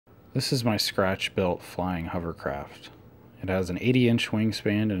This is my scratch-built flying hovercraft. It has an 80-inch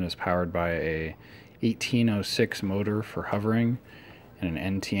wingspan and is powered by a 1806 motor for hovering and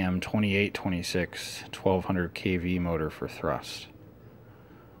an NTM 2826 1200 kV motor for thrust.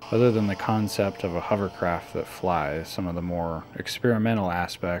 Other than the concept of a hovercraft that flies, some of the more experimental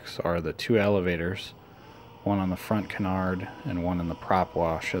aspects are the two elevators, one on the front canard and one in the prop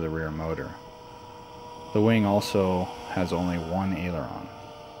wash of the rear motor. The wing also has only one aileron.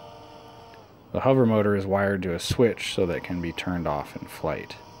 The hover motor is wired to a switch so that it can be turned off in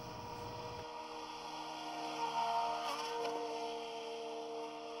flight.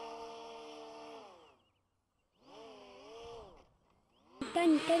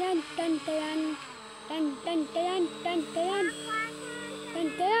 Dun dun dun dun dun dun dun dun dun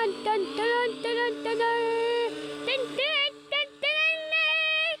dun dun dun dun dun dun dun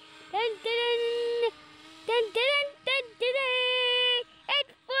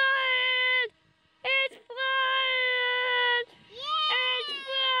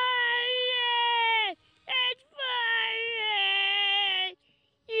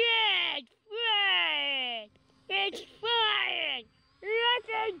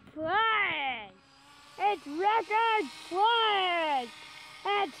It's record flying!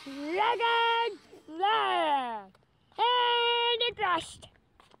 It's record flying! And it crashed!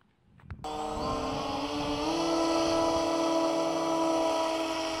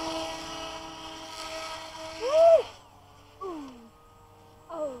 Woo! Ooh.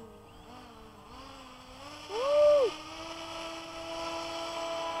 Oh. Woo!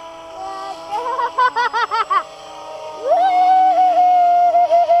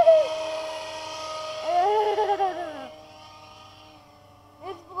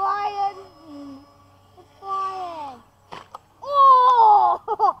 It's flying! It's flying! Oh!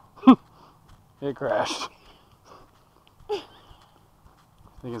 It crashed.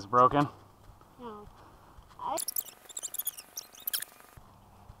 Think it's broken? No.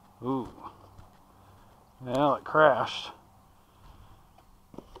 Ooh. Well, it crashed.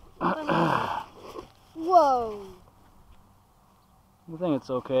 Whoa! I think it's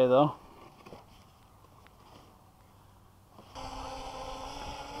okay though.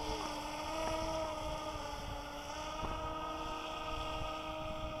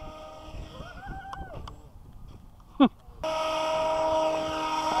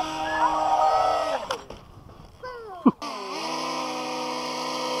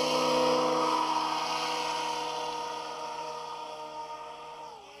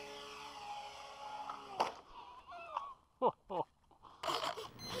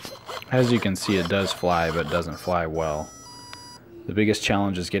 As you can see, it does fly, but doesn't fly well. The biggest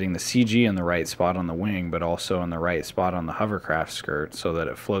challenge is getting the CG in the right spot on the wing, but also in the right spot on the hovercraft skirt so that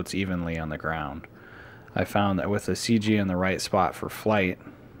it floats evenly on the ground. I found that with the CG in the right spot for flight,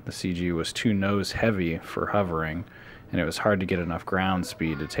 the CG was too nose heavy for hovering, and it was hard to get enough ground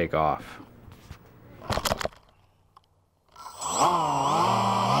speed to take off.